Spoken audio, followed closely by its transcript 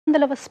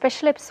ఇందులో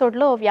స్పెషల్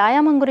ఎపిసోడ్‌లో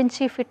వ్యాయామం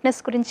గురించి,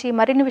 ఫిట్‌నెస్ గురించి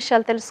మరిన్ని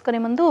విషయాలు తెలుసుకునే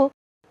ముందు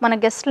మన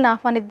గెస్ట్‌లని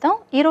ఆహ్వానిద్దాం.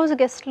 ఈరోజు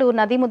గెస్ట్‌లు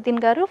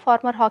నదీముద్దీన్ గారు,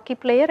 farmer hockey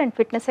player and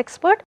fitness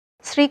expert.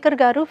 Srikar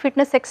గారు,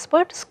 ఫిట్‌నెస్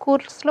ఎక్స్‌పర్ట్.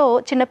 స్కూల్స్‌లో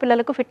చిన్న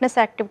పిల్లలకు ఫిట్‌నెస్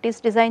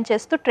యాక్టివిటీస్ డిజైన్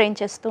చేస్తూ, ట్రైన్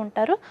చేస్తూ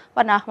ఉంటారు.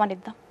 వారిని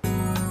ఆహ్వానిద్దాం.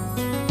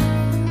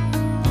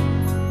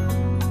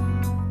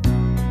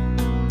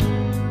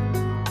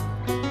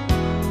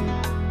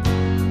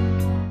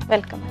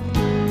 వెల్కమ్.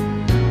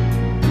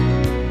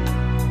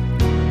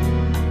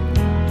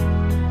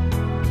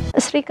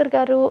 శ్రీకర్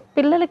గారు,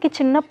 పిల్లలకి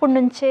చిన్నప్పటి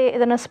నుంచే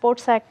ఏదైనా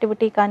స్పోర్ట్స్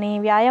యాక్టివిటీ కానీ,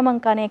 వ్యాయామం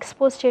కానీ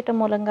ఎక్స్‌పోజ్ చేయటం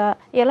మూలంగా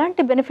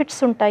ఎలాంటి బెనిఫిట్స్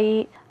ఉంటాయి?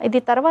 ఇది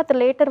తర్వాత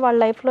లేటర్ వాళ్ళ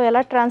లైఫ్‌లో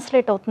ఎలా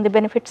ట్రాన్స్‌లేట్ అవుతుంది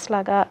బెనిఫిట్స్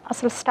లాగా?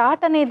 అసలు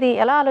స్టార్ట్ అనేది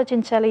ఎలా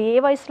ఆలోచించాలి? ఏ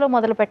వయసులో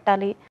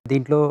మొదలుపెట్టాలి?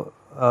 దీంట్లో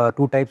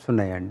 2 టైప్స్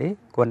ఉన్నాయండి.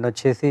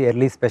 కొన్నొచ్చేసి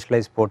ఎర్లీ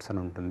స్పెషలైజ్డ్ స్పోర్ట్స్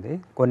అని ఉంటుంది.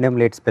 కొన్నేమో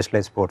లేట్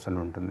స్పెషలైజ్డ్ స్పోర్ట్స్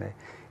అని ఉంటుంది.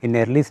 ఇన్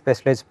ఎర్లీ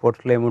స్పెషలైజ్డ్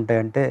స్పోర్ట్స్‌లో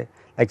ఏముంటాయంటే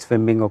లైక్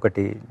స్విమ్మింగ్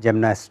ఒకటి,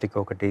 జిమ్నాస్టిక్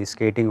ఒకటి,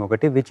 స్కేటింగ్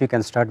ఒకటి which you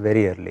can start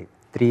very early.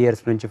 3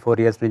 years నుంచి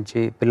 4 ఇయర్స్ నుంచి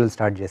పిల్లలు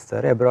స్టార్ట్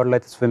చేస్తారు. అబ్రాడ్‌లో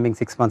అయితే స్విమ్మింగ్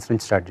 6 మంత్స్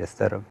నుంచి స్టార్ట్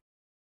చేస్తారు.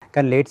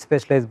 కానీ లేట్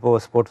స్పెషలైజ్డ్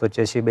స్పోర్ట్స్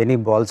వచ్చేసి ఎనీ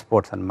బాల్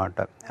స్పోర్ట్స్ అనమాట.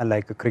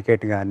 లైక్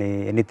క్రికెట్ కానీ,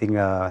 ఎనీథింగ్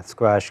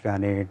స్క్వాష్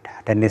కానీ,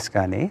 టెన్నిస్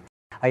కానీ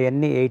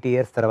అవన్నీ 8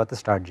 ఇయర్స్ తర్వాత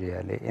స్టార్ట్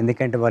చేయాలి.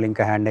 ఎందుకంటే వాళ్ళు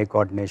ఇంకా హ్యాండ్ ఐ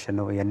కోఆర్డినేషన్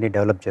ఇవన్నీ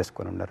డెవలప్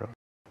చేసుకొని ఉన్నారు.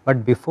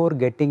 But before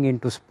getting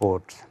in to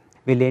sports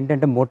వీళ్ళు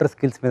ఏంటంటే మోటార్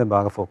స్కిల్స్ మీద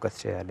బాగా ఫోకస్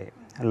చేయాలి.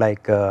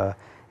 లైక్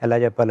ఎలా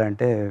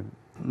చెప్పాలంటే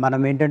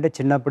మనం ఏంటంటే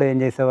చిన్నప్పుడు ఏం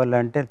చేసేవాళ్ళం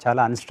అంటే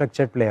చాలా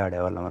అన్‌స్ట్రక్చర్డ్ ప్లే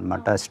ఆడేవాళ్ళం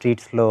అనమాట.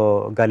 స్ట్రీట్స్‌లో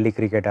గల్లీ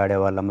క్రికెట్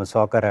ఆడేవాళ్ళము,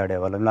 సాకర్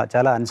ఆడేవాళ్ళం,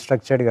 చాలా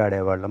అన్‌స్ట్రక్చర్డ్‌గా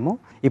ఆడేవాళ్ళము.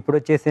 ఇప్పుడు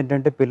వచ్చేసి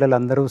ఏంటంటే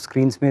పిల్లలందరూ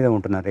స్క్రీన్స్ మీద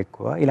ఉంటున్నారు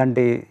ఎక్కువ.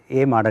 ఇలాంటి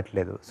ఏం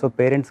ఆడట్లేదు. సో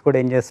పేరెంట్స్ కూడా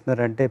ఏం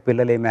చేస్తున్నారంటే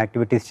పిల్లలు ఏమి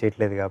యాక్టివిటీస్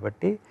చేయట్లేదు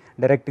కాబట్టి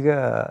డైరెక్ట్‌గా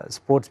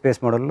స్పోర్ట్స్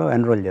బేస్ మోడల్‌లో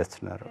ఎన్రోల్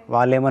చేస్తున్నారు.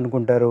 వాళ్ళు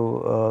ఏమనుకుంటారు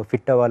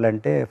ఫిట్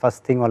అవ్వాలంటే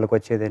ఫస్ట్ థింగ్ వాళ్ళకి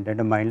వచ్చేది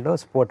ఏంటంటే మైండ్‌లో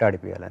స్పోర్ట్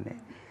ఆడిపియాలని.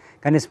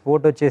 కానీ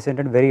స్పోర్ట్ వచ్చేసి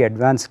ఏంటంటే వెరీ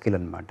అడ్వాన్స్ స్కిల్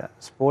అనమాట.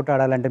 స్పోర్ట్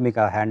ఆడాలంటే మీకు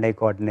ఆ hand I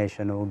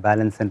coordination,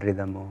 balance and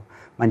రిథము,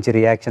 మంచి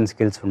రియాక్షన్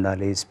స్కిల్స్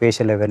ఉండాలి,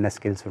 స్పేషియల్ అవేర్నెస్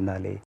స్కిల్స్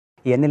ఉండాలి.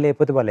 ఇవన్నీ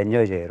లేకపోతే వాళ్ళు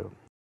ఎంజాయ్ చేయరు.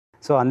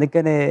 సో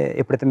అందుకనే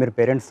ఎప్పుడైతే మీరు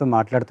పేరెంట్స్‌తో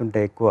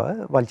మాట్లాడుతుంటే ఎక్కువ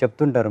వాళ్ళు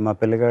చెప్తుంటారు మా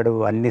పిల్లగాడు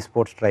అన్ని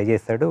స్పోర్ట్స్ ట్రై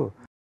చేశాడు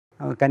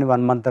కానీ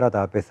 1 మంత్ తర్వాత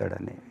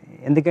ఆపేశాడని.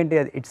 ఎందుకంటే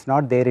ఇట్స్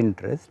నాట్ దేర్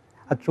ఇంట్రెస్ట్.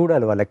 అది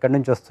చూడాలి వాళ్ళు ఎక్కడి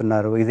నుంచి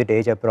వస్తున్నారు, ఈజ్ ఇట్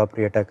ఏజ్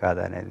అప్రోప్రియేటా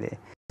కాదా అనేది.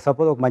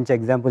 సపోజ్ ఒక మంచి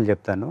ఎగ్జాంపుల్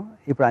చెప్తాను.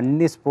 ఇప్పుడు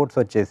అన్ని స్పోర్ట్స్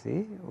వచ్చేసి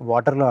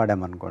వాటర్‌లో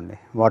ఆడామనుకోండి,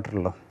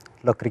 వాటర్‌లో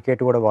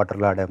క్రికెట్ కూడా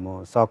వాటర్‌లో ఆడాము,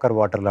 సాకర్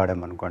వాటర్‌లో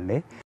ఆడామనుకోండి,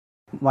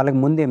 వాళ్ళకి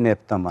ముందు ఏం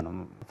నేర్పుతాం మనం?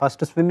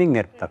 First swimming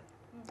నేర్పుతాం.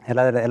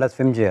 ఎలా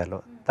స్విమ్ చేయాలో.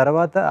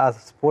 తర్వాత ఆ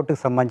స్పోర్ట్‌కి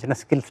సంబంధించిన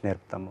స్కిల్స్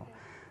నేర్పుతాము.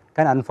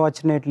 కానీ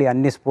అన్‌ఫార్చునేట్‌లీ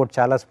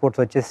చాలా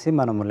స్పోర్ట్స్ వచ్చేసి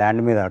మనం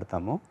ల్యాండ్ మీద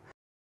ఆడతాము.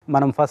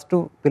 మనం ఫస్ట్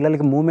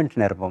పిల్లలకి movements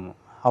నేర్పము.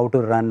 How to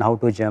run, how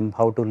to jump,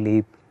 how to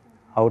leap,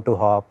 how to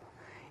hop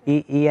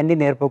ఇవన్నీ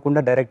నేర్పకుండా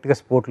డైరెక్ట్‌గా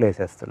స్పోర్ట్‌లో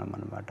వేసేస్తున్నాం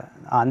అనమాట.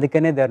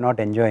 అందుకనే they are not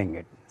enjoying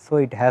it. So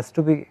it has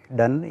to be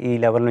done ఈ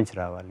లెవెల్ నుంచి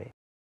రావాలి.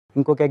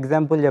 ఇంకొక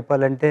ఎగ్జాంపుల్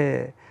చెప్పాలంటే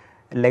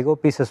లెగో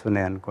పీసెస్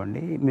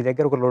ఉన్నాయనుకోండి. మీ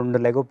దగ్గర ఒక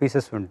 2 లెగో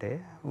పీసెస్ ఉంటే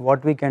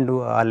వాట్ వీ కెన్ డూ,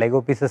 ఆ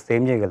లెగో పీసెస్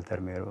ఏం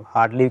చేయగలుగుతారు మీరు?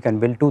 Hardly you can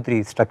build 2-3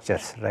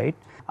 structures, right?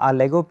 ఆ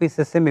లెగో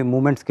పీసెస్సే మీ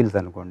మూవ్‌మెంట్ స్కిల్స్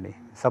అనుకోండి.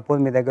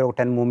 సపోజ్ మీ దగ్గర ఒక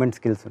 10 మూవ్‌మెంట్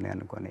స్కిల్స్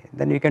ఉన్నాయనుకోండి,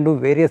 then you can do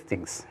various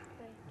things.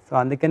 So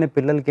అందుకనే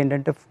పిల్లలకి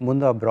ఏంటంటే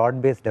ముందు ఆ బ్రాడ్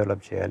బేస్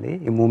డెవలప్ చేయాలి,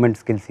 ఈ మూవ్‌మెంట్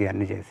స్కిల్స్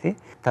ఇవన్నీ చేసి,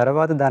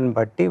 తర్వాత దాన్ని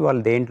బట్టి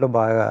వాళ్ళు దేంట్లో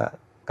బాగా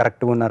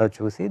కరెక్ట్‌గా ఉన్నారో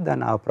చూసి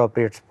దాన్ని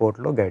అప్రోప్రియేట్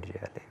స్పోర్ట్‌లో గైడ్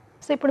చేయాలి.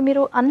 సో ఇప్పుడు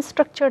మీరు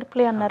అన్‌స్ట్రక్చర్డ్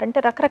ప్లే అన్నారు. అంటే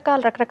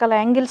రకరకాల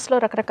యాంగిల్స్‌లో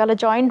రకరకాల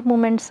జాయింట్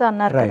మూవ్‌మెంట్స్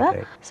అన్నారు కదా!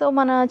 సో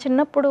మన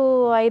చిన్నప్పుడు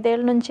 5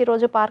 ఏళ్ల నుంచి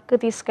రోజు పార్క్‌కి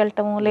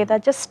తీసుకెళ్ళటము, లేదా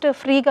జస్ట్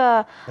ఫ్రీగా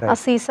ఆ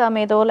సీసా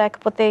మీదో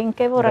లేకపోతే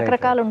ఇంకేవో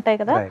రకరకాలు ఉంటాయి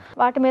కదా!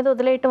 వాటి మీద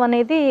వదిలేయటం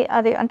అనేది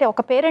అది అంటే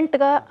ఒక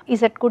పేరెంట్‌గా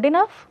ఈజ్ ఇట్ గుడ్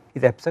ఎనఫ్?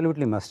 ఇది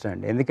అబ్సల్యూట్లీ మస్ట్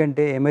అండి.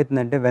 ఎందుకంటే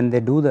ఏమైతుందంటే when they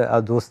do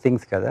those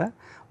things కదా,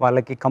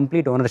 వాళ్ళకి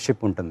కంప్లీట్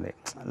ఓనర్‌షిప్ ఉంటుంది.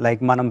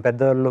 లైక్ మనం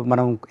పెద్దవాళ్ళు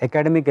మనం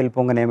అకాడమీకి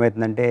వెళ్ళిపోగానే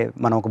ఏమవుతుందంటే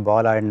మనం ఒక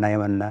బాల్ ఆడినా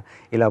ఏమన్నా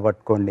ఇలా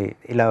పట్టుకోండి,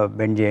 ఇలా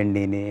బెండ్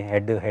చేయండి,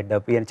 హెడ్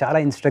అప్ ఇవన్నీ చాలా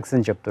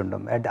ఇన్‌స్ట్రక్షన్స్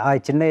చెప్తుంటాం. అండ్ ఆ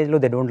చిన్న ఏజ్‌లో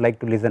they don't like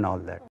to listen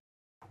all that.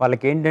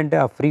 వాళ్ళకి ఏంటంటే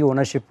ఆ ఫ్రీ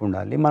ఓనర్‌షిప్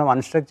ఉండాలి. మనం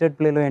అన్‌స్ట్రక్చర్డ్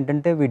ప్లేలో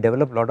ఏంటంటే we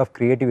develop lot of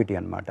creativity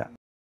అనమాట.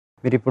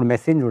 మీరిప్పుడు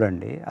మెస్సీని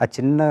చూడండి. ఆ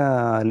చిన్న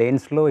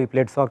లేన్స్‌లో ఈ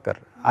ప్లేడ్ సాకర్.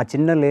 ఆ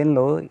చిన్న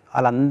లేన్‌లో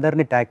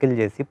ఆళ్ళందరిని టాకిల్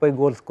చేసి పోయి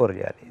గోల్ స్కోర్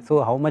చేయాలి. So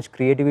how much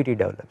creativity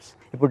develops.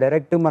 ఇప్పుడు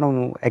డైరెక్ట్ మనం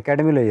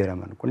అకాడమీలో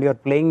చేరామనుకోండి, you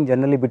are playing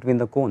generally between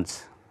the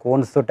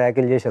కోన్స్‌తో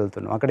tackle చేసి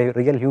వెళ్తున్నాం. అక్కడ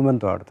రియల్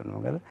హ్యూమన్‌తో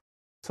ఆడుతున్నాం కదా!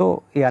 సో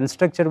ఈ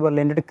అన్‌స్ట్రక్చర్డ్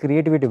వల్ల ఏంటంటే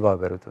క్రియేటివిటీ బాగా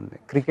పెరుగుతుంది.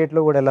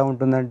 క్రికెట్‌లో కూడా ఎలా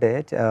ఉంటుందంటే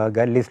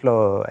గల్లీస్‌లో,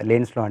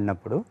 లేన్స్‌లో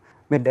ఆడినప్పుడు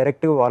మీరు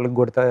డైరెక్ట్‌గా వాళ్ళకి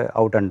కొడితే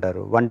ఔట్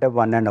అంటారు. One type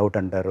one hand out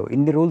అంటారు.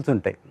 ఇన్ని రూల్స్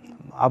ఉంటాయి.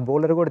 ఆ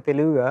బౌలర్ కూడా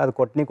తెలివిగా అది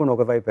కొట్టనీయకుండా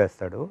ఒక వైపు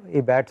వేస్తాడు. ఈ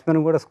బ్యాట్స్‌మెన్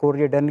కూడా స్కోర్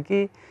చేయడానికి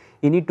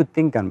యూ నీడ్ టు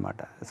థింక్ అనమాట.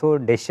 సో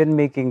డెసిషన్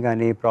మేకింగ్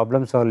కానీ,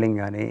 ప్రాబ్లమ్ సాల్వింగ్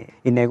కానీ,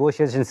 ఈ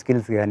నెగోషియేషన్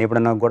స్కిల్స్ కానీ,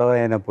 ఎప్పుడన్నా గొడవ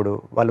అయినప్పుడు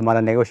వాళ్ళు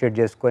మళ్ళీ నెగోషియేట్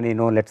చేసుకొని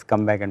no let's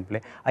come back and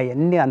play,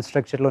 అవన్నీ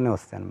అన్‌స్ట్రక్చర్డ్‌లోనే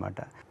వస్తాయన్నమాట.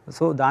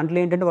 సో దాంట్లో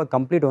ఏంటంటే వాళ్ళకి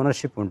కంప్లీట్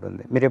ఓనర్‌షిప్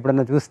ఉంటుంది. మీరు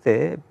ఎప్పుడన్నా చూస్తే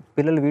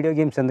పిల్లలు వీడియో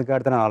గేమ్స్ ఎందుకు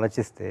ఆడతారని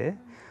ఆలోచిస్తే,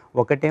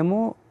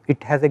 ఒకటేమో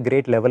it has a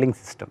great levelling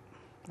system.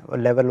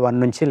 Level 1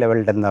 నుంచి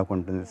లెవెల్ 10 దాకా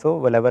ఉంటుంది. సో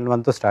లెవెల్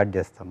 1తో స్టార్ట్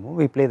చేస్తాము.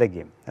 We play the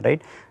game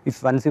right. If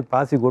once you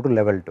pass you go to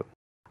level 2.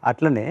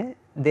 అట్లనే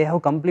దే హ్యావ్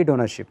కంప్లీట్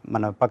ఓనర్షిప్.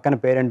 మన పక్కన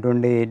పేరెంట్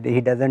ఉండి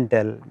హీ డజంట్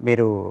టెల్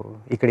మీరు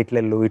ఇక్కడ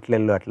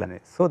ఇట్లెళ్ళు అట్లనే.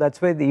 So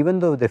that's why even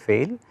though they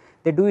fail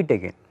they do it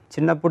again.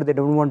 చిన్నప్పుడు they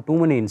don't want too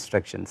many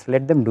instructions,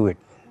 let them do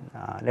it,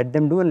 let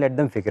them do and let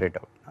them figure it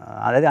out.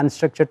 అదే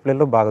unstructured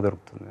ప్లేలో బాగా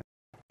దొరుకుతుంది.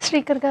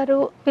 శ్రీకర్ గారు,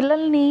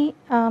 పిల్లల్ని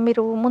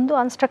మీరు ముందు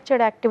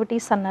unstructured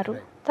activities అన్నారు.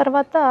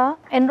 తర్వాత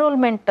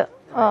ఎన్రోల్‌మెంట్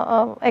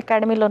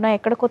అకాడమీలోనో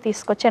ఎక్కడికో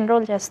తీసుకొచ్చి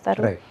ఎన్రోల్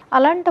చేస్తారు.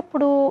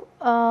 అలాంటప్పుడు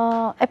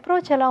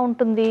అప్రోచ్ ఎలా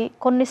ఉంటుంది?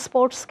 కొన్ని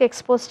స్పోర్ట్స్కి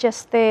ఎక్స్పోజ్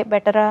చేస్తే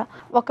బెటరా?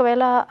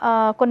 ఒకవేళ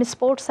కొన్ని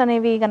స్పోర్ట్స్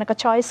అనేవి గనక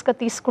చాయిస్గా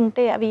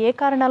తీసుకుంటే అవి ఏ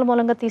కారణాల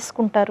మూలంగా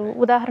తీసుకుంటారు?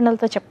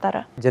 ఉదాహరణలతో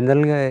చెప్తారా?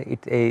 జనరల్గా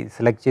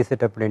సెలెక్ట్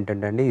చేసేటప్పుడు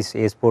ఏంటంటే అండి,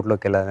 ఏ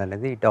స్పోర్ట్లోకి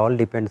వెళ్ళాలనేది it all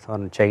depends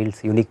on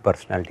child's unique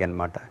personality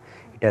అనమాట.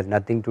 It has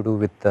nothing to do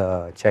with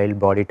child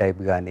body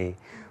type కానీ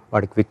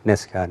వాడి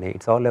క్విక్నెస్ కానీ.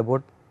 It's all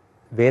about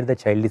where the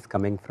child is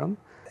coming from,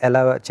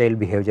 ఎలా చైల్డ్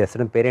బిహేవ్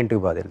చేస్తాడో పేరెంట్కి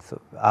బాగా తెలుసు.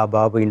 ఆ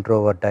బాబు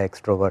ఇంట్రోవర్టా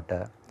ఎక్స్ట్రోవర్టా,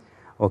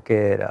 ఓకే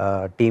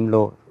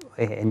టీంలో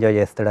ఎంజాయ్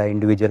చేస్తాడా,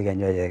 ఇండివిజువల్గా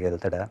ఎంజాయ్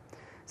చేయగలుగుతాడా,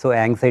 సో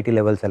యాంగ్జైటీ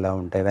లెవెల్స్ ఎలా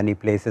ఉంటాయి. వెన్ ఈ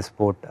ప్లేస్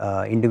స్పోర్ట్,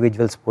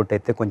 ఇండివిజువల్ స్పోర్ట్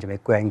అయితే కొంచెం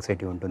ఎక్కువ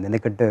యాంగ్జైటీ ఉంటుంది,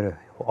 ఎందుకంటే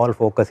all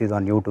focus is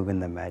on you to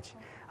win the match.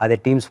 అదే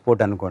టీమ్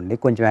స్పోర్ట్ అనుకోండి,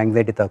 కొంచెం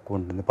యాంగ్జైటీ తక్కువ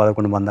ఉంటుంది,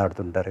 11 మంది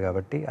ఆడుతుంటారు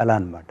కాబట్టి అలా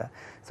అనమాట.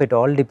 So it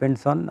all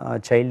depends on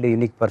child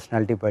unique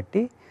personality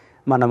బట్టి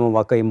మనము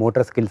ఈ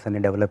మోటార్ స్కిల్స్ అన్ని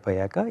డెవలప్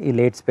అయ్యాక ఈ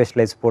లేట్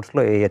స్పెషలైజ్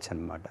స్పోర్ట్స్లో వేయచ్చు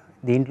అనమాట.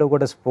 దీంట్లో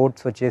కూడా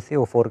స్పోర్ట్స్ వచ్చేసి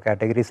 4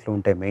 కేటగిరీస్లో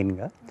ఉంటాయి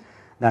మెయిన్గా.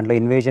 దాంట్లో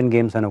ఇన్వేజన్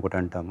గేమ్స్ అని ఒకటి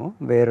అంటాము,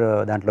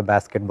 దాంట్లో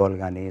బాస్కెట్బాల్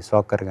కానీ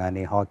సాకర్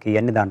కానీ హాకీ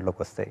ఇవన్నీ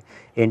దాంట్లోకి వస్తాయి.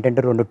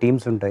 ఏంటంటే 2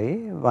 టీమ్స్ ఉంటాయి,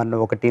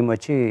 ఒక టీం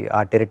వచ్చి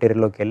ఆ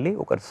టెరిటరీలోకి వెళ్ళి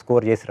ఒక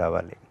స్కోర్ చేసి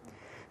రావాలి.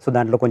 సో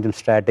దాంట్లో కొంచెం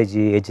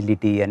స్ట్రాటజీ,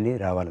 ఎజిలిటీ అన్నీ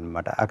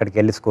రావాలన్నమాట అక్కడికి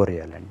వెళ్ళి స్కోర్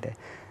చేయాలంటే.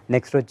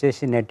 నెక్స్ట్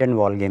వచ్చేసి నెట్ అండ్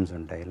వాల్ గేమ్స్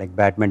ఉంటాయి, లైక్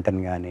బ్యాడ్మింటన్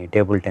కానీ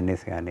టేబుల్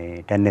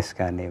టెన్నిస్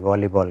కానీ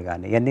వాలీబాల్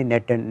కానీ ఇవన్నీ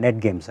నెట్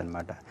గేమ్స్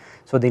అనమాట.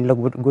 సో దీనిలో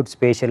గుడ్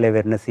స్పేషియల్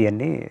అవేర్నెస్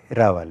ఇవన్నీ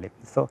రావాలి.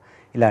 సో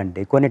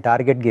ఇలాంటి కొన్ని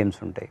టార్గెట్ గేమ్స్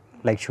ఉంటాయి,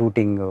 లైక్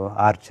షూటింగ్,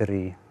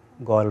 ఆర్చరీ,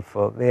 గోల్ఫ్,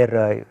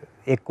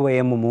 ఎక్కువ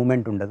ఏమో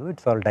మూమెంట్ ఉండదు,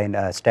 ఇట్స్ ఆల్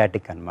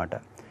స్టాటిక్ అనమాట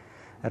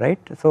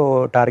right. So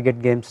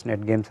target games,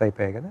 net games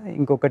అయిపోయాయి కదా.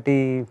 ఇంకొకటి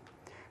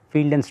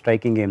ఫీల్డ్ అండ్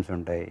స్ట్రైకింగ్ గేమ్స్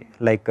ఉంటాయి,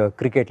 లైక్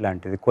క్రికెట్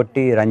లాంటిది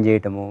కొట్టి రన్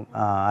చేయటము,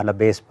 అలా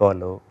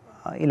బేస్బాల్,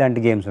 ఇలాంటి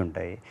గేమ్స్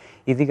ఉంటాయి.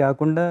 ఇది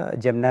కాకుండా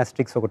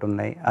జిమ్నాస్టిక్స్ ఒకటి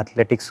ఉన్నాయి,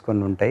 అథ్లెటిక్స్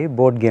కొన్ని ఉంటాయి,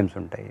 బోర్డ్ గేమ్స్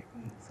ఉంటాయి.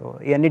 సో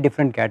ఇవన్నీ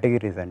డిఫరెంట్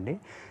కేటగిరీస్ అండి.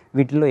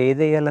 వీటిలో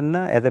ఏది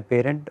వేయాలన్నా యాజ్ ఎ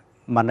పేరెంట్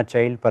మన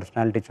చైల్డ్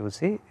పర్సనాలిటీ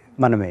చూసి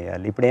మనం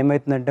వేయాలి. ఇప్పుడు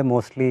ఏమవుతుందంటే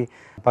మోస్ట్లీ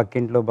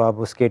పక్కింట్లో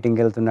బాబు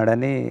స్కేటింగ్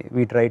వెళ్తున్నాడని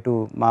వీ ట్రై టు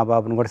మా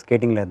బాబుని కూడా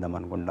స్కేటింగ్ వేద్దాం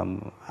అనుకుంటాం.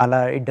 అలా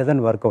ఇట్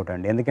డజంట్ వర్కౌట్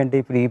అండి. ఎందుకంటే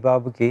ఇప్పుడు ఈ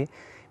బాబుకి,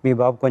 మీ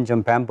బాబు కొంచెం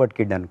ప్యాంపర్డ్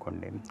కిడ్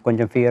అనుకోండి,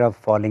 కొంచెం ఫియర్ ఆఫ్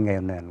ఫాలింగ్ అయి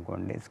ఉన్నాయి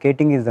అనుకోండి,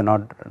 skating is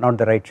not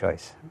the right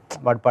choice.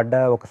 వాడు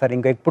ఒకసారి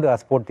ఇంకా ఎప్పుడు ఆ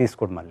స్పోర్ట్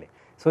తీసుకోడు మళ్ళీ.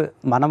 సో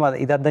మనం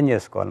ఇది అర్థం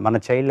చేసుకోవాలి, మన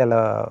చైల్డ్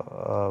ఎలా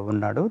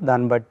ఉన్నాడు,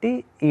 దాన్ని బట్టి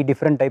ఈ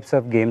డిఫరెంట్ టైప్స్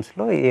ఆఫ్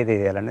గేమ్స్లో ఏది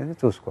వేయాలనేది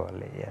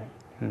చూసుకోవాలి.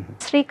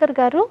 శ్రీకర్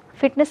గారు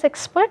ఫిట్నెస్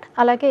ఎక్స్పర్ట్,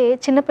 అలాగే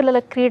చిన్నపిల్లల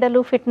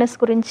క్రీడలు, ఫిట్నెస్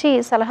గురించి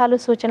సలహాలు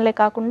సూచనలే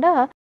కాకుండా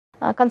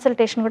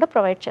కన్సల్టేషన్ కూడా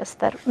ప్రొవైడ్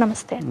చేస్తారు.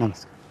 నమస్తే.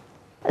 నమస్కారం.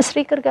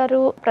 శ్రీకర్ గారు,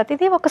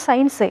 ప్రతిదీ ఒక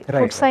సైన్సే,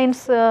 ఫుడ్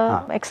సైన్స్,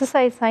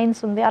 ఎక్సర్సైజ్ సైన్స్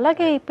ఉంది.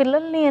 అలాగే ఈ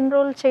పిల్లల్ని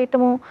ఎన్రోల్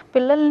చేయటము,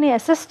 పిల్లల్ని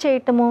అసెస్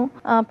చేయటము,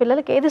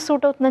 పిల్లలకి ఏది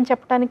సూట్ అవుతుందని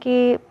చెప్పడానికి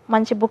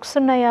మంచి బుక్స్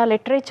ఉన్నాయా,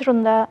 లిటరేచర్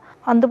ఉందా,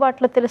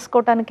 అందుబాటులో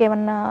తెలుసుకోవడానికి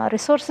ఏమన్నా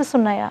రిసోర్సెస్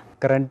ఉన్నాయా?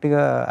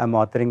 కరెంట్గా ఐఎమ్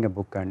ఆథరింగ్ ఎ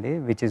బుక్ అండి,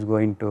 which is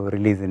going to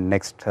release in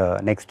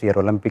next year,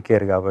 Olympic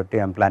year కాబట్టి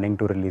I'm planning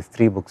to release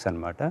 3 books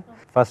అనమాట.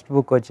 ఫస్ట్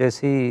బుక్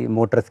వచ్చేసి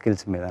మోటార్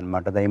స్కిల్స్ మీద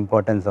అనమాట, ద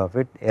ఇంపార్టెన్స్ ఆఫ్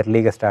ఇట్,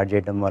 ఎర్లీగా స్టార్ట్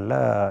చేయడం వల్ల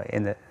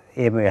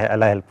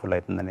ఎలా హెల్ప్ఫుల్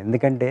అవుతుందని.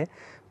 ఎందుకంటే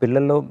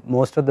పిల్లల్లో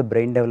most of the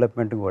brain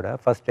development కూడా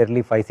ఫస్ట్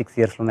ఎర్లీ 5-6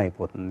 ఇయర్స్లోనే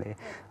అయిపోతుంది.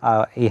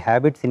 ఈ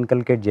హ్యాబిట్స్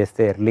ఇన్కల్కేట్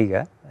చేస్తే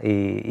ఎర్లీగా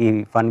ఈ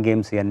ఫన్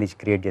గేమ్స్ ఇవన్నీ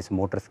క్రియేట్ చేసే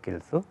మోటార్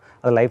స్కిల్స్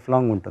అది లైఫ్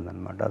లాంగ్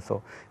ఉంటుందన్నమాట. సో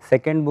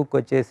సెకండ్ బుక్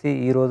వచ్చేసి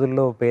ఈ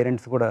రోజుల్లో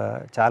పేరెంట్స్ కూడా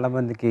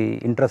చాలామందికి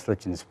ఇంట్రెస్ట్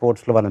వచ్చింది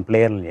స్పోర్ట్స్లో వాళ్ళని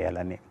ప్లేయర్లు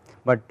చేయాలని,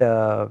 బట్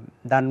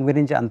దాని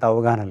గురించి అంత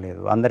అవగాహన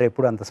లేదు, అందరు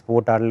ఎప్పుడు అంత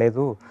స్పోర్ట్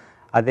ఆడలేదు.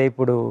 అదే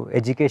ఇప్పుడు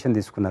ఎడ్యుకేషన్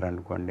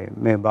తీసుకున్నారనుకోండి,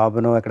 మీ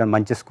బాబును ఎక్కడ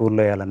మంచి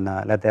స్కూల్లో వేయాలన్నా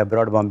లేకపోతే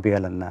అబ్రాడ్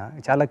పంపించాలన్నా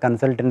చాలా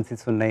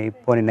కన్సల్టెన్సీస్ ఉన్నాయి,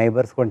 పోనీ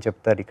నైబర్స్ కూడా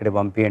చెప్తారు ఇక్కడ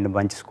పంపించండి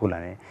మంచి స్కూల్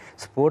అని.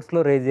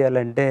 స్పోర్ట్స్లో రేజ్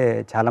చేయాలంటే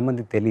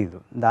చాలామందికి తెలియదు,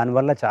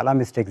 దానివల్ల చాలా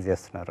మిస్టేక్స్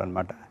చేస్తున్నారు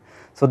అనమాట.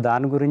 సో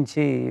దాని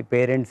గురించి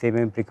పేరెంట్స్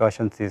ఏమేమి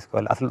ప్రికాషన్స్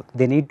తీసుకోవాలి, అసలు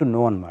దే నీడ్ టు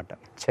నో అనమాట.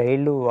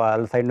 చైల్డ్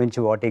వాళ్ళ సైడ్ నుంచి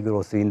వాట్ ఈ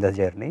gross in the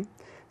journey.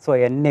 So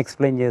అవన్నీ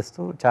ఎక్స్ప్లెయిన్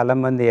చేస్తూ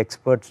చాలామంది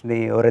ఎక్స్పర్ట్స్ని,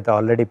 ఎవరైతే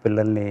ఆల్రెడీ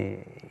పిల్లల్ని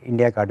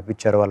ఇండియాకి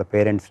ఆడిపించారో వాళ్ళ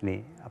పేరెంట్స్ని,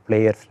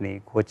 ప్లేయర్స్ని,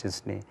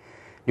 కోచెస్ని,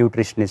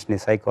 న్యూట్రిషనిస్ట్ని,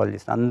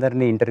 సైకాలజిస్ట్ని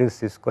అందరినీ ఇంటర్వ్యూస్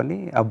తీసుకొని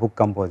ఆ బుక్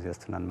కంపోజ్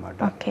చేస్తున్నాను అనమాట.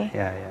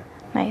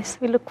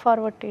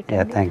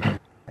 Thank you.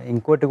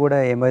 ఇంకోటి కూడా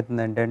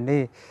ఏమవుతుందంటే అండి,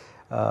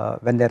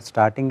 when they are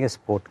starting A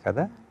sport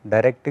కదా,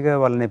 డైరెక్ట్గా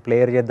వాళ్ళని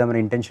ప్లేయర్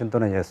చేద్దామని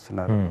ఇంటెన్షన్తోనే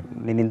చేస్తున్నారు.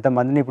 నేను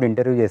ఇంతమందిని ఇప్పుడు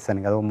ఇంటర్వ్యూ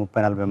చేశాను కదా,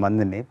 30-40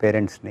 మందిని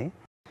పేరెంట్స్ని.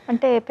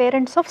 అంటే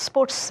పేరెంట్స్ ఆఫ్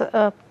స్పోర్ట్స్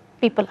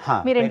పీపుల్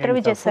మీరు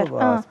ఇంటర్వ్యూ చేశారు.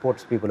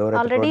 స్పోర్ట్స్ పీపుల్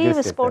ఎవరైతే ఆల్రెడీ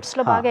ప్రొడ్యూస్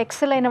స్పోర్ట్స్లో చేశారు, బాగా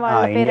ఎక్సెల్ అయిన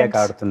వాళ్ళ ఇండియాకి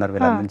పేరెంట్స్. ఆడుతున్నారు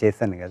వీళ్ళందరూ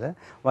చేశాను కదా,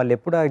 వాళ్ళు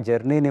ఎప్పుడు ఆ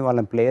జర్నీని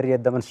వాళ్ళని ప్లేయర్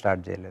చేద్దామని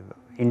స్టార్ట్ చేయలేదు.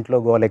 ఇంట్లో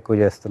గోల్ ఎక్కువ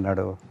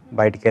చేస్తున్నాడు,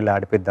 బయటికి వెళ్ళి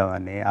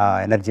ఆడిపిద్దామని ఆ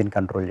ఎనర్జీని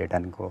కంట్రోల్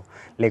చేయడానికో,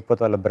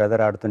 లేకపోతే వాళ్ళ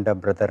బ్రదర్ ఆడుతుంటే ఆ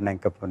బ్రదర్ని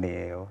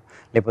ఎంకపోనియో,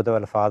 లేకపోతే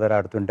వాళ్ళ ఫాదర్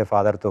ఆడుతుంటే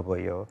ఫాదర్తో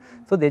పోయో.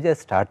 So they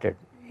just started.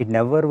 It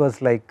never was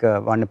like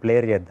వాడిని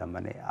ప్లేయర్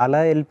చేద్దామని. అలా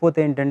వెళ్ళిపోతే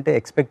ఏంటంటే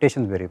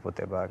ఎక్స్పెక్టేషన్స్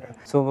పెరిగిపోతాయి బాగా.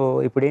 సో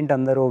ఇప్పుడు ఏంటి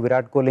అందరూ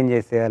విరాట్ కోహ్లీని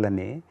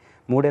చేసేయాలని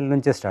 3 ఏళ్ళ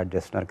నుంచే స్టార్ట్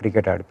చేస్తున్నారు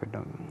క్రికెట్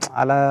ఆడిపించడం.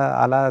 అలా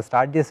అలా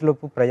స్టార్ట్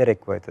చేసేలోపు ప్రెజర్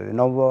ఎక్కువ అవుతుంది.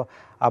 నువ్వు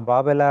ఆ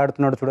బాబు ఎలా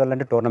ఆడుతున్నాడో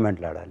చూడాలంటే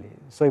టోర్నమెంట్లు ఆడాలి.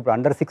 సో ఇప్పుడు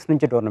అండర్-6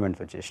 నుంచి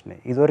టోర్నమెంట్స్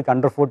వచ్చేసినాయి. ఇదివరకు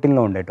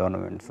అండర్-14లో ఉండే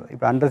టోర్నమెంట్స్,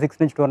 ఇప్పుడు అండర్-6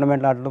 నుంచి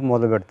టోర్నమెంట్లు ఆడడం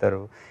మొదలు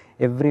పెడతారు.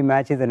 Every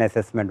match is an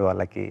assessment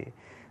వాళ్ళకి.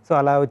 సో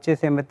అలా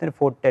వచ్చేసి ఏమైతే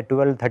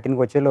 12-13కి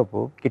వచ్చేలోపు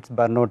కిడ్స్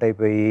బర్న్అవుట్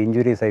అయిపోయి,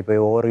 ఇంజురీస్ అయిపోయి,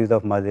 ఓవర్ యూజ్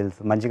ఆఫ్ మజిల్స్,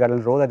 మంచిగా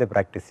ఆడాలి, రోజు అదే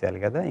ప్రాక్టీస్ చేయాలి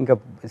కదా, ఇంకా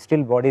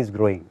స్టిల్ బాడీ ఈజ్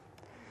గ్రోయింగ్.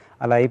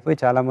 అలా అయిపోయి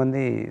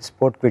చాలామంది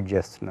స్పోర్ట్ క్విట్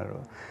చేస్తున్నారు.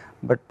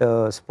 But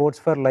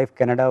sports for life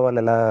Canada వాళ్ళు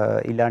ఎలా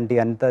ఇలాంటి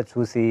అంతా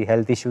చూసి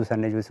హెల్త్ ఇష్యూస్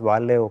అన్నీ చూసి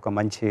వాళ్ళే ఒక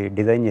మంచి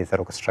డిజైన్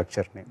చేశారు ఒక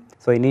స్ట్రక్చర్ని.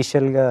 సో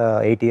ఇనీషియల్గా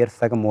 8 ఇయర్స్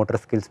దాకా మోటార్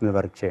స్కిల్స్ మీద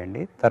వర్క్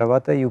చేయండి,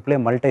 తర్వాత you play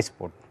multi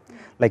sport.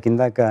 Like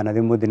ఇందాక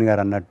నదీముద్దీన్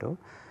గారు అన్నట్టు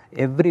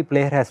every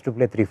player has to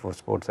play 3-4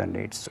 sports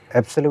అండి. It's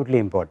absolutely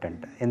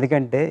important.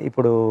 ఎందుకంటే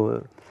ఇప్పుడు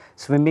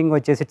స్విమ్మింగ్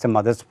వచ్చేసి it's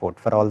mother sport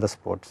for all the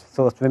sports.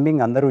 So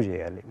swimming అందరూ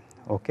చేయాలి,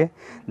 ఓకే.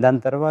 దాని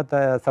తర్వాత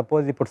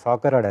సపోజ్ ఇప్పుడు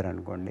సాకర్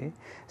ఆడారనుకోండి,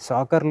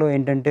 సాకర్లో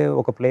ఏంటంటే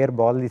ఒక ప్లేయర్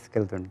బాల్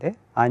తీసుకెళ్తుంటే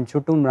ఆయన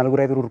చుట్టూ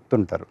 4-5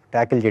 ఉరుకుతుంటారు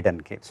ట్యాకిల్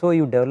చేయడానికి. So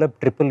you develop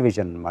triple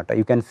vision అనమాట.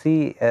 You can see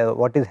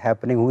what is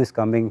happening, who is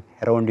coming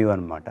around you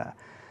అనమాట.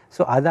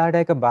 సో అది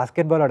ఆడాక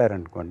basketball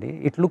ఆడారనుకోండి,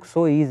 it look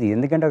so easy,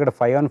 ఎందుకంటే అక్కడ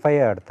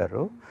 5-on-5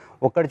 ఆడతారు,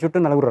 ఒక్కడి చుట్టూ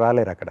 4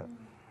 రాలేరు అక్కడ,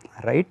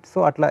 రైట్. సో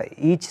అట్లా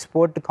each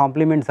sport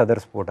compliments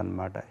other sport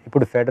అనమాట.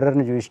 ఇప్పుడు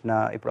ఫెడరర్ని చూసినా,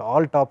 ఇప్పుడు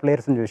ఆల్ టాప్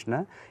ప్లేయర్స్ని చూసినా,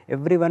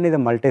 ఎవ్రీ వన్ ఇది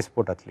మల్టీ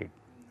స్పోర్ట్ అథ్లీట్.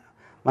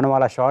 మనం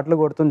అలా షాట్లు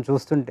కొడుతుంది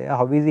చూస్తుంటే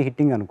హౌ ఈజీ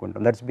హిట్టింగ్ అనుకుంటాం.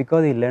 దట్స్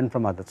బికాజ్ ఈ లెర్న్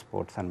ఫ్రమ్ అదర్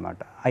స్పోర్ట్స్ అనమాట.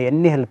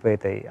 అవన్నీ హెల్ప్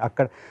అవుతాయి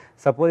అక్కడ.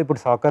 సపోజ్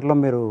ఇప్పుడు సాకర్లో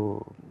మీరు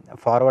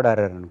ఫార్వర్డ్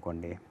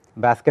ఆడారనుకోండి,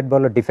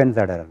 బాస్కెట్బాల్లో డిఫెన్స్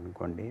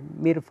ఆడారనుకోండి,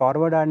 మీరు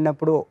ఫార్వర్డ్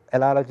ఆడినప్పుడు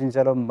ఎలా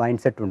ఆలోచించాలో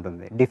మైండ్ సెట్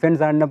ఉంటుంది,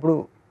 డిఫెన్స్ ఆడినప్పుడు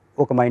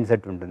ఒక మైండ్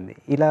సెట్ ఉంటుంది.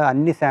 ఇలా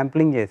అన్ని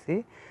శాంప్లింగ్ చేసి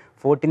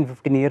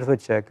 14-15 ఇయర్స్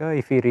వచ్చాక,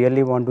 if you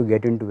really want to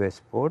get in to a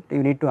sport,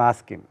 you need to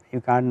ask him, you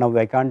can't now,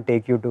 I can't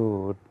take you to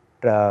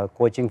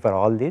coaching for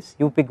all this,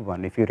 you pick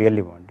one if you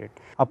really want it.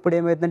 అప్పుడు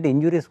ఏమైందంటే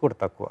injuries కూడా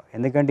తక్కువ,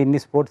 ఎందుకంటే ఇన్ని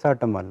sports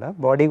ఆడటం వల్ల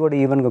body కూడా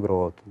ఈవెన్గా గ్రో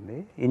అవుతుంది.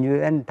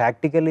 And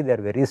tactically they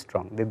are very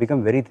strong, they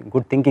become very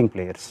good thinking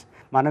players.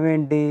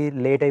 మనమేంటి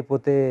late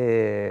అయిపోతే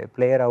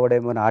ప్లేయర్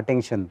అవ్వడేమో ఆ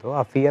టెన్షన్తో,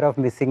 ఆ ఫియర్ ఆఫ్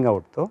మిస్సింగ్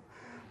అవుట్తో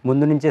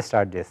ముందు నుంచే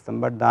స్టార్ట్ చేస్తాం.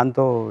 బట్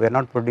దాంతో we are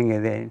not producing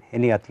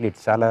any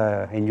athletes. చాలా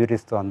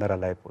ఇంజురీస్తో అందరూ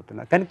అలా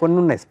అయిపోతున్నారు. కానీ కొన్ని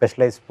ఉన్నాయి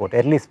specialise sport,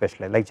 early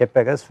specialise, like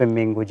చెప్పాక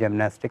స్విమ్మింగ్,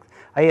 జిమ్నాస్టిక్స్,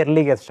 అవి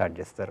ఎర్లీగా స్టార్ట్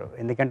చేస్తారు,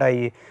 ఎందుకంటే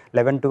అవి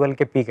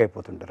 11-12కే పీక్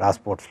అయిపోతుంటారు ఆ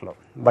స్పోర్ట్స్లో.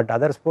 But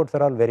other sports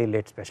are all very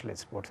late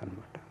specialise sports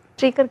అనమాట.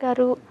 శ్రీకర్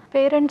గారు,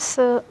 పేరెంట్స్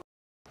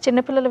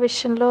చిన్నపిల్లల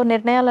విషయంలో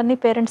నిర్ణయాలన్నీ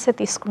పేరెంట్సే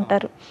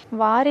తీసుకుంటారు.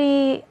 వారి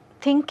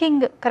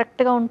థింకింగ్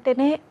కరెక్ట్గా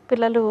ఉంటేనే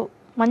పిల్లలు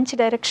మంచి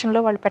డైరెక్షన్లో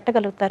వాళ్ళు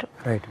పెట్టగలుగుతారు.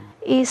 రైట్.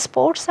 ఈ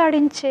స్పోర్ట్స్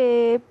ఆడించే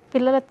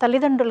పిల్లల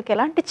తల్లిదండ్రులకి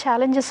ఎలాంటి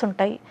ఛాలెంజెస్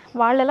ఉంటాయి?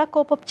 వాళ్ళు ఎలా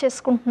కోపప్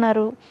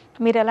చేసుకుంటున్నారు?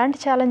 మీరు ఎలాంటి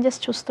ఛాలెంజెస్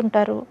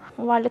చూస్తుంటారు?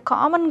 వాళ్ళు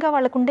కామన్గా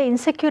వాళ్ళకుండే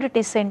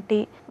ఇన్సెక్యూరిటీస్ ఏంటి?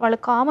 వాళ్ళు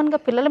కామన్గా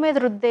పిల్లల మీద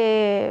రుద్దే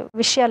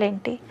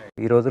విషయాలేంటి?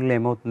 ఈ రోజుల్లో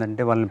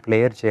ఏమవుతుందంటే వాళ్ళని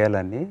ప్లేయర్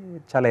చేయాలని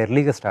చాలా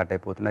ఎర్లీగా స్టార్ట్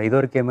అయిపోతున్నారు.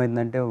 ఇదివరకు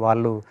ఏమైందంటే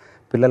వాళ్ళు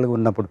పిల్లలు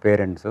ఉన్నప్పుడు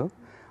పేరెంట్స్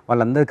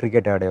వాళ్ళందరూ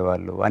క్రికెట్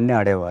ఆడేవాళ్ళు, అన్నీ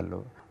ఆడేవాళ్ళు.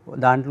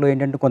 దాంట్లో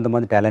ఏంటంటే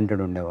కొంతమంది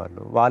టాలెంటెడ్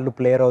ఉండేవాళ్ళు, వాళ్ళు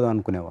ప్లేయర్ అవుదాం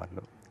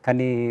అనుకునేవాళ్ళు.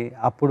 కానీ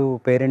అప్పుడు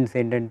పేరెంట్స్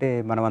ఏంటంటే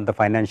మనం అంత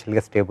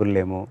ఫైనాన్షియల్గా స్టేబుల్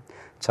లేము,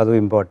 చదువు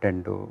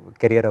ఇంపార్టెంటు,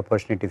 కెరియర్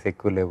ఆపర్చునిటీస్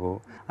ఎక్కువ లేవు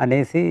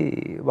అనేసి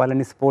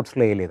వాళ్ళని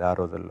స్పోర్ట్స్లో వేయలేదు ఆ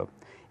రోజుల్లో.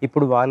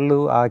 ఇప్పుడు వాళ్ళు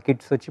ఆ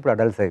కిడ్స్ వచ్చి ఇప్పుడు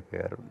అడల్ట్స్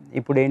అయిపోయారు.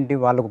 ఇప్పుడు ఏంటి,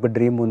 వాళ్ళకు ఒక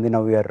డ్రీమ్ ఉంది,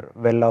 నవ్ వీఆర్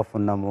వెల్ ఆఫ్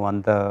ఉన్నాము,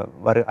 అంత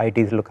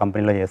ఐటీస్లో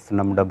కంపెనీలో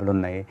చేస్తున్నాము, డబ్బులు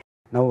ఉన్నాయి,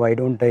 now why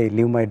don't I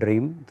live my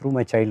dream through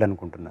my child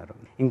అనుకుంటున్నారు.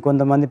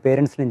 ఇంకొంతమంది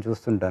పేరెంట్స్ నేను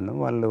చూస్తుంటాను,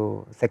 వాళ్ళు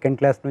 2nd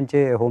క్లాస్ నుంచే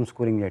హోమ్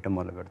స్కూలింగ్ చేయటం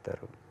మొదలు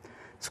పెడతారు,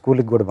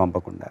 స్కూల్కి కూడా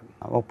పంపకుండా.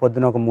 ఒక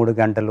పొద్దున ఒక 3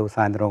 గంటలు,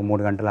 సాయంత్రం ఒక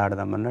 3 గంటలు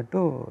ఆడదాం అన్నట్టు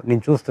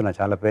నేను చూస్తున్నా,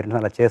 చాలా పేరెంట్స్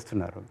అలా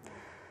చేస్తున్నారు.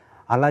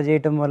 అలా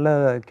చేయటం వల్ల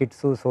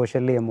కిడ్స్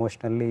సోషల్లీ,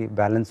 ఎమోషనల్లీ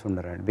బ్యాలెన్స్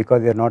ఉండరండి,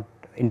 because you're not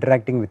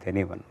interacting with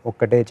anyone.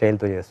 ఒక్కటే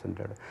చైల్డ్తో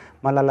చేస్తుంటాడు.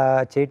 మళ్ళీ అలా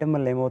చేయటం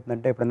వల్ల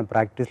ఏమవుతుందంటే ఎప్పుడైనా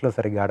ప్రాక్టీస్లో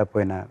సరిగ్గా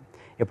ఆడపోయినా,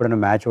 ఎప్పుడైనా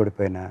మ్యాచ్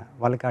ఓడిపోయినా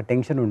వాళ్ళకి ఆ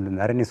టెన్షన్ ఉంటుంది,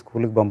 అరే నీ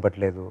స్కూల్కి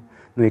పంపట్లేదు,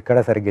 నువ్వు ఇక్కడ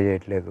సరిగ్గా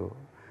చేయట్లేదు,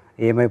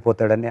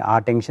 ఏమైపోతాడని ఆ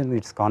tension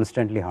it's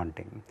constantly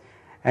haunting.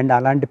 And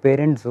అలాంటి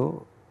పేరెంట్స్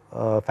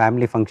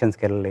ఫ్యామిలీ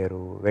ఫంక్షన్స్కి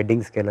వెళ్ళలేరు,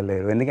 వెడ్డింగ్స్కి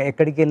వెళ్ళలేరు. ఎందుకంటే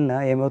ఎక్కడికి వెళ్ళినా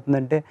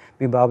ఏమవుతుందంటే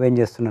మీ బాబు ఏం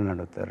చేస్తున్నాడని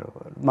అడుగుతారు.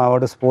 మా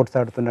వాడు స్పోర్ట్స్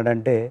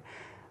ఆడుతున్నాడంటే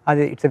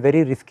అది it's a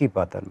very risky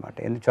path అనమాట.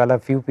 ఎందుకు చాలా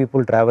few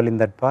people travel in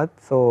that path.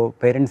 So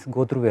parents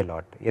go through a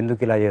lot,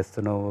 ఎందుకు ఇలా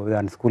చేస్తున్నావు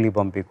దాన్ని స్కూల్కి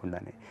పంపించకుండా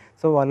అని.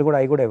 సో వాళ్ళు కూడా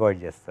అవి కూడా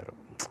అవాయిడ్ చేస్తారు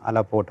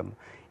అలా పోవటం.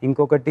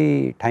 ఇంకొకటి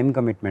టైం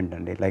కమిట్మెంట్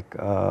అండి. లైక్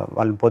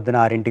వాళ్ళు పొద్దున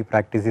 6ంటికి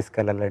practice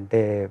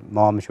తీసుకెళ్ళాలంటే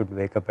ma'am should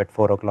wake up at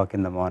 4 o'clock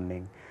in the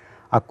morning.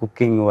 ఆ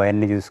కుకింగ్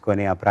అవన్నీ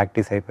చూసుకొని ఆ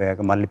ప్రాక్టీస్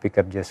అయిపోయాక మళ్ళీ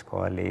పికప్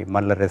చేసుకోవాలి,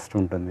 మళ్ళీ రెస్ట్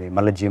ఉంటుంది,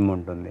 మళ్ళీ జిమ్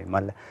ఉంటుంది,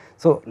 మళ్ళీ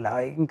సో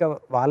ఇంకా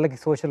వాళ్ళకి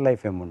సోషల్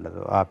లైఫ్ ఏమి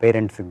ఉండదు ఆ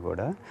పేరెంట్స్కి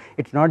కూడా.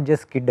 ఇట్స్ నాట్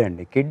జస్ట్ కిడ్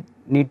అండి, kid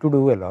need to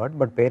do allot,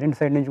 but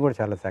parents side నుంచి కూడా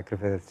చాలా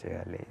సాక్రిఫైసెస్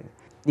చేయాలి.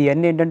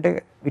 ఇవన్నీ ఏంటంటే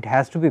it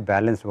has to be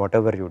balanced what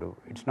ever you do.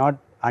 It's not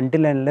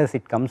until unless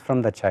it comes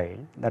from the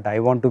child that I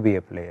want to be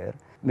a player.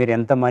 మీరు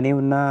ఎంత money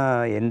ఉన్నా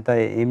ఎంత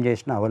ఏం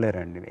చేసినా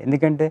అవ్వలేరండి.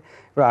 ఎందుకంటే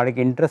ఇప్పుడు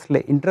ఆడికి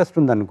ఇంట్రెస్ట్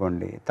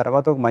ఉందనుకోండి,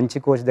 తర్వాత ఒక మంచి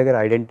కోచ్ దగ్గర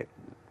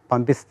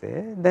పంపిస్తే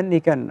then you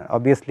can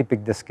obviously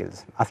pick the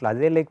skills. అసలు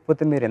అదే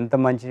లేకపోతే మీరు ఎంత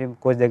మంచి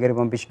కోచ్ దగ్గర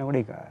పంపించినా కూడా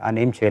ఇక ఆయన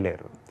ఏం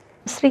చేయలేరు.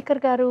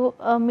 శ్రీకర్ గారు,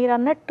 మీరు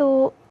అన్నట్టు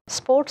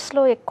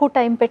స్పోర్ట్స్లో ఎక్కువ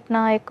టైం పెట్టినా,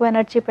 ఎక్కువ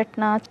ఎనర్జీ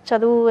పెట్టినా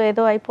చదువు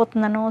ఏదో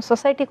అయిపోతుందనో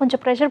సొసైటీ కొంచెం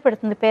ప్రెషర్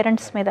పెడుతుంది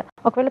పేరెంట్స్ మీద.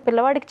 ఒకవేళ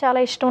పిల్లవాడికి చాలా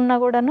ఇష్టం ఉన్నా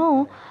కూడాను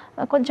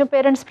కొంచెం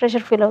పేరెంట్స్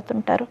ప్రెషర్ ఫీల్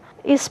అవుతుంటారు.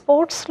 ఈ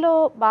స్పోర్ట్స్లో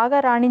బాగా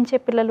రాణించే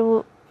పిల్లలు,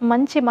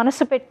 మంచి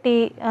మనసు పెట్టి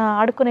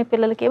ఆడుకునే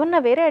పిల్లలకి ఏమన్నా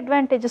వేరే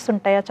అడ్వాంటేజెస్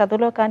ఉంటాయా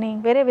చదువులో కానీ,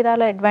 వేరే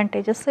విధాల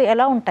అడ్వాంటేజెస్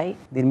ఎలా ఉంటాయి?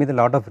 దీని మీద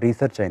లాట్ ఆఫ్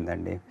రీసెర్చ్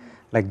అయిందండి.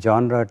 లైక్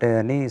జాన్ రాటే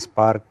అని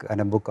స్పార్క్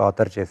అనే బుక్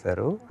ఆథర్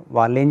చేశారు.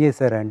 వాళ్ళు ఏం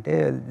చేశారంటే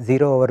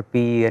 0 ఓవర్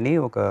పీఈ అని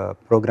ఒక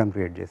ప్రోగ్రామ్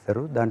క్రియేట్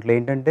చేశారు. దాంట్లో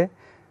ఏంటంటే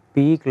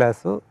పీఈ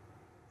క్లాసు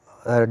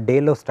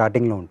డేలో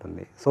స్టార్టింగ్లో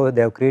ఉంటుంది. So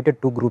they have created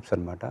 2 groups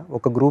అనమాట.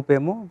 ఒక గ్రూప్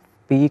ఏమో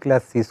పీఈ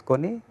క్లాస్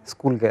తీసుకొని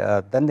స్కూల్కి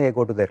then they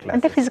go to their class.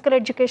 అంటే ఫిజికల్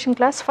ఎడ్యుకేషన్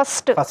క్లాస్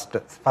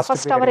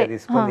ఫస్ట్ అవరే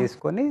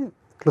తీసుకొని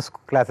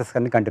క్లాసెస్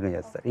అన్ని కంటిన్యూ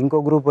చేస్తారు. ఇంకో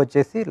గ్రూప్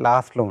వచ్చేసి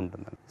లాస్ట్లో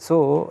ఉంటుంది. సో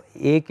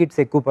ఏ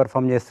కిడ్స్ ఎక్కువ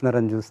పర్ఫామ్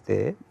చేస్తున్నారని చూస్తే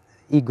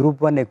ఈ గ్రూప్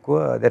 1 ఎక్కువ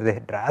దర్ ఇస్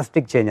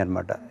డ్రాస్టిక్ చేంజ్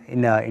అనమాట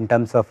ఇన్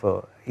టర్మ్స్ ఆఫ్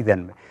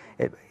ఇదన్నమాట.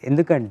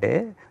 ఎందుకంటే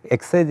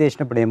ఎక్సర్సైజ్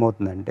చేసినప్పుడు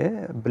ఏమవుతుందంటే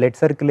బ్లడ్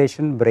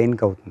సర్క్యులేషన్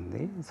బ్రెయిన్కి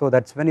అవుతుంది. So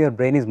that's when your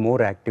brain is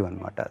more active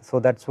అనమాట.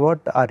 సో దట్స్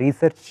వాట్ ఆ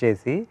రీసెర్చ్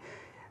చేసి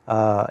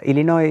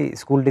ఇలినాయ్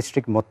స్కూల్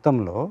డిస్ట్రిక్ట్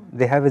మొత్తంలో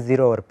they have a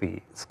 0 over P.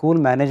 School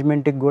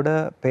మేనేజ్మెంట్కి కూడా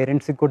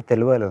పేరెంట్స్కి కూడా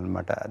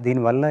తెలియాలన్నమాట.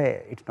 దీనివల్ల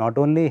it's not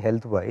only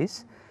health wise,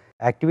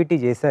 activity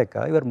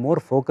చేశాక యూఆర్ మోర్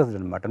ఫోకస్డ్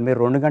అనమాట. మీరు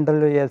 2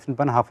 గంటల్లో చేయాల్సిన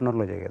పని హాఫ్ అన్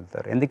అవర్లో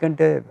చేయగలుగుతారు.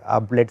 ఎందుకంటే ఆ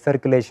బ్లడ్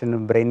సర్క్యులేషన్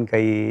బ్రెయిన్కి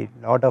అయ్యి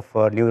లాట్ ఆఫ్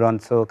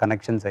న్యూరాన్స్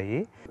కనెక్షన్స్ అయ్యి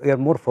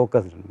యూఆర్ మోర్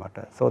ఫోకస్డ్ అనమాట.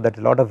 So that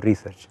is lot of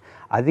research.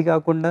 అది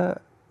కాకుండా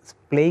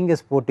playing a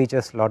sport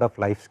teachers lot of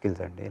life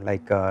skills అండి.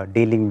 లైక్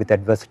డీలింగ్ విత్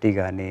అడ్వర్సిటీ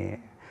కానీ,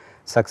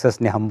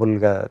 సక్సెస్ని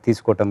హంబుల్గా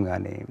తీసుకోవటం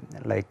కానీ,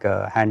 లైక్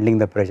హ్యాండ్లింగ్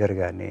ద ప్రెషర్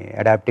కానీ,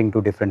 అడాప్టింగ్ టు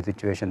డిఫరెంట్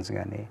సిచ్యువేషన్స్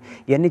కానీ,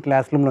 ఇవన్నీ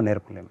క్లాస్ రూమ్లో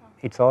నేర్పలేము.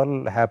 It's all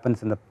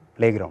happens in the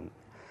play ground.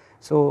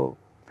 So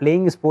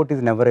playing sport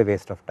is never A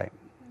waste of time.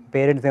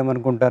 Parents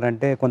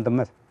ఏమనుకుంటారంటే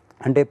కొంతమంది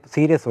అంటే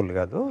సీరియస్ వాళ్ళు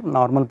కాదు,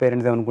 నార్మల్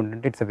పేరెంట్స్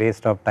ఏమనుకుంటారంటే it's a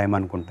waste of time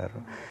అనుకుంటారు.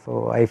 So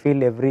I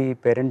feel every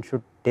parent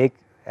should take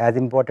as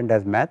important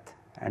as math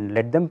and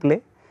let them play.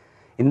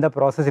 In the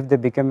process if they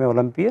become a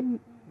Olympian,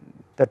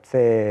 that's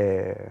a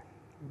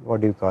what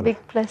do you call big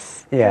plus.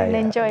 Yeah.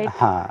 Enjoy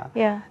it.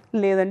 Yeah.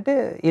 లేదంటే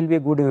he'll be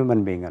a good human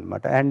being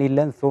అనమాట. And he'll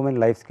learn so many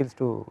life skills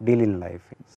to deal in life.